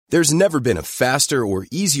There's never been a faster or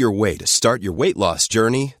easier way to start your weight loss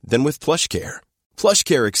journey than with PlushCare.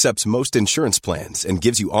 PlushCare accepts most insurance plans and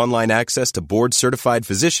gives you online access to board-certified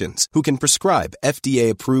physicians who can prescribe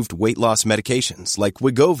FDA-approved weight loss medications like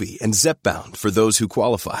Wegovy and Zepbound for those who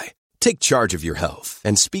qualify. Take charge of your health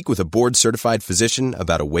and speak with a board-certified physician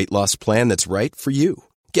about a weight loss plan that's right for you.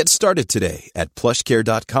 Get started today at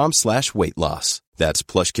plushcare.com/weight loss. That's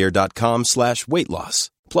plushcare.com/weight loss.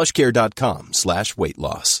 plushcare.com/weight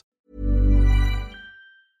loss.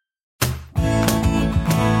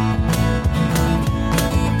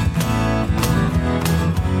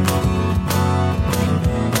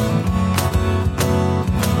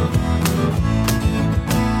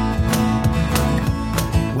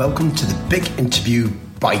 Welcome to the big interview,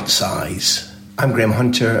 BITESIZE. I'm Graham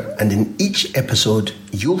Hunter, and in each episode,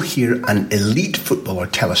 you'll hear an elite footballer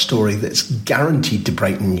tell a story that's guaranteed to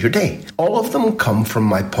brighten your day. All of them come from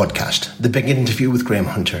my podcast, The Big Interview with Graham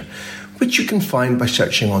Hunter, which you can find by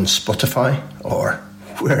searching on Spotify or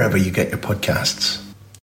wherever you get your podcasts.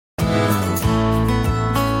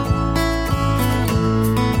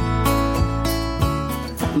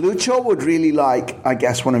 Lucho would really like, I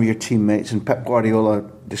guess, one of your teammates, and Pep Guardiola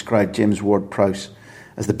described James Ward-Prowse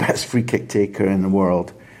as the best free kick taker in the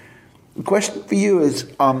world. The question for you is,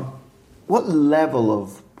 what level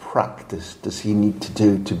of practice does he need to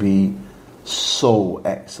do to be so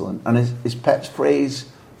excellent? And is Pep's phrase,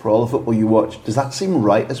 for all the football you watch, does that seem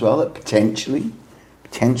right as well, that potentially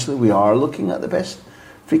we are looking at the best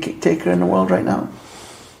free kick taker in the world right now?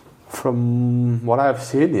 From what I've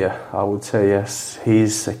seen, yeah, I would say yes.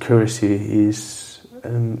 His accuracy,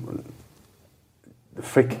 the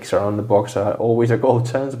free kicks around the box are always a goal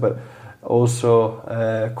chance, but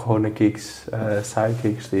also corner kicks, side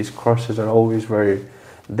kicks, these crosses are always very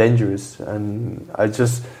dangerous. And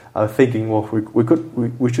I'm thinking, well,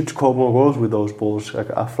 we should score more goals with those balls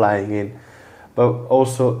are flying in. But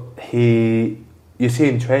also you see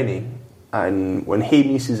in training, and when he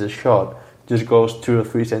misses a shot, just goes 2 or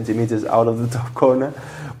 3 centimeters out of the top corner.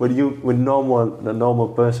 When a normal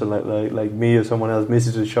person like me or someone else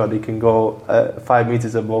misses a shot, he can go 5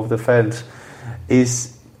 meters above the fence.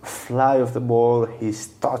 His fly of the ball, his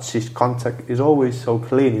touch, his contact is always so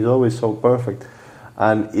clean. He's always so perfect,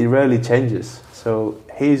 and it rarely changes. So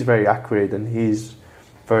he's very accurate and he's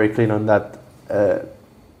very clean on that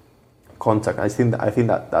contact. I think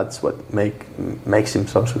that's what makes him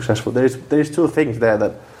so successful. There's 2 things there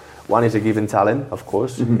that. One is a given talent, of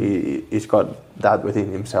course. Mm-hmm. He's got that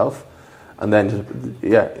within himself. And then,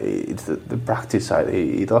 it's the practice side.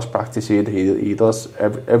 He does practice it. He does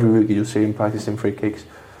every week you see him practicing free kicks.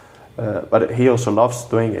 But he also loves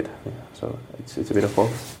doing it. So it's a bit of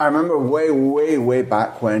both. I remember way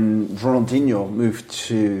back when Ronaldinho moved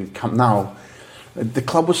to Camp Nou. The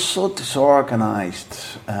club was so disorganised.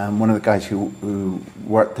 One of the guys who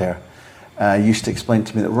worked there used to explain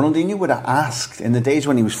to me that Ronaldinho would have asked, in the days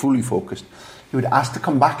when he was fully focused, he would ask to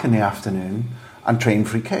come back in the afternoon and train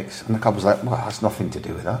free kicks. And the club was like, well, that's nothing to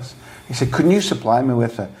do with us. He said, couldn't you supply me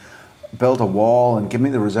with build a wall and give me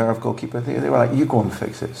the reserve goalkeeper? They were like, you go and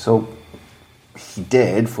fix it. So he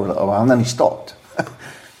did for a little while, and then he stopped.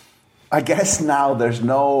 I guess now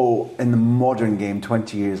in the modern game,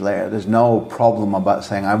 20 years later, there's no problem about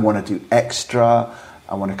saying, I want to do extra,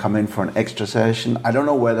 I want to come in for an extra session. I don't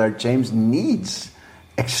know whether James needs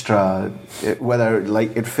extra, whether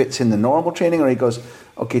it fits in the normal training, or he goes,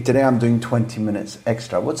 okay, today I'm doing 20 minutes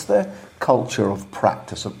extra. What's the culture of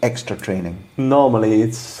practice, of extra training? Normally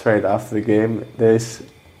it's straight after the game. There's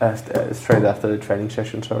straight after the training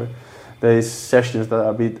session, sorry. There's sessions that are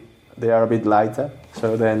a bit lighter,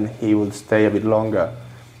 so then he will stay a bit longer,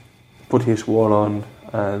 put his wall on,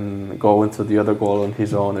 and go into the other goal on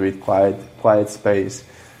his own, a bit quiet space,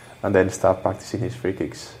 and then start practicing his free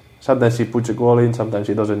kicks. Sometimes he puts a goal in, sometimes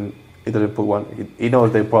he doesn't put one. He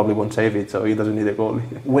knows they probably won't save it, so he doesn't need a goal.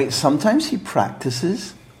 Wait, sometimes he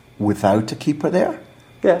practices without a keeper there?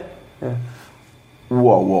 Yeah.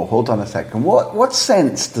 Whoa, hold on a second. What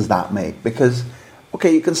sense does that make? Because,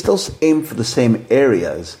 okay, you can still aim for the same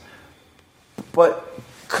areas, but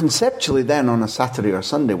conceptually then on a Saturday or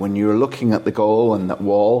Sunday when you're looking at the goal and that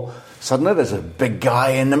wall, suddenly there's a big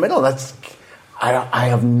guy in the middle. I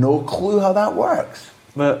have no clue how that works.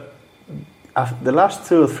 But the last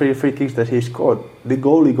 2 or 3 free kicks that he scored, the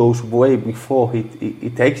goalie goes way before he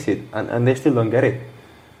takes it, and they still don't get it.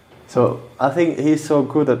 So I think he's so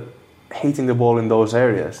good at hitting the ball in those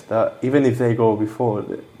areas that even if they go before,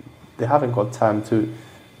 they haven't got time to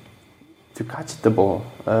catch the ball.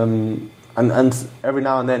 And every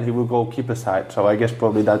now and then he will go keeper side, so I guess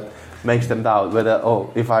probably that makes them doubt whether,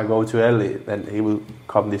 if I go too early, then he will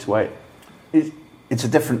come this way. it's a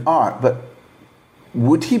different art. But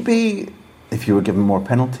would he be, if you were given more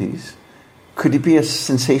penalties, could he be a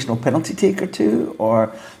sensational penalty taker too?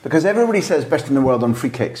 Or because everybody says best in the world on free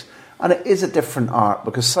kicks, and it is a different art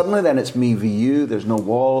because suddenly then it's me v you. There's no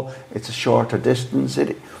wall. It's a shorter distance.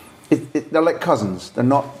 They're like cousins. They're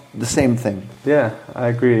not the same thing. Yeah, I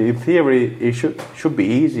agree. In theory, it should be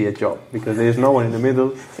easy a job because there's no one in the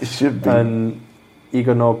middle. It should be, and you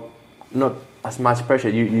got not as much pressure.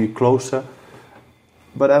 You closer.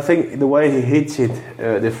 But I think the way he hits it,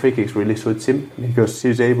 the free kicks really suits him because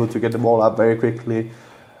he's able to get the ball up very quickly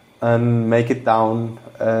and make it down,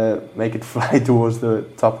 make it fly towards the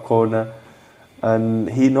top corner. And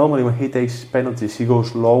he normally, when he takes penalties, he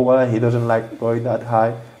goes lower. He doesn't like going that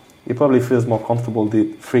high. He probably feels more comfortable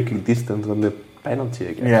the free kick distance than the penalty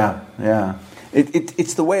again. Yeah.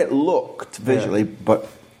 It's the way it looked visually, but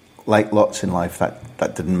like lots in life,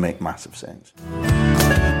 that didn't make massive sense.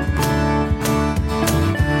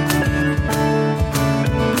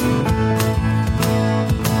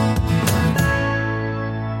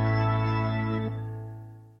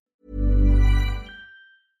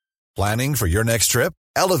 Planning for your next trip?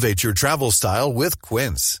 Elevate your travel style with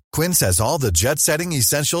Quince. Quince has all the jet-setting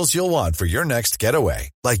essentials you'll want for your next getaway,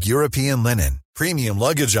 like European linen, premium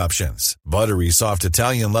luggage options, buttery soft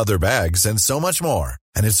Italian leather bags, and so much more.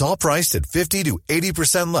 And it's all priced at 50 to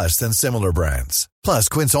 80% less than similar brands. Plus,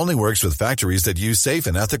 Quince only works with factories that use safe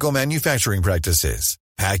and ethical manufacturing practices.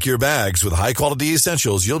 Pack your bags with high-quality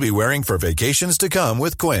essentials you'll be wearing for vacations to come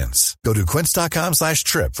with Quince. Go to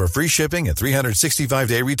quince.com/trip for free shipping and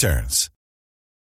 365-day returns.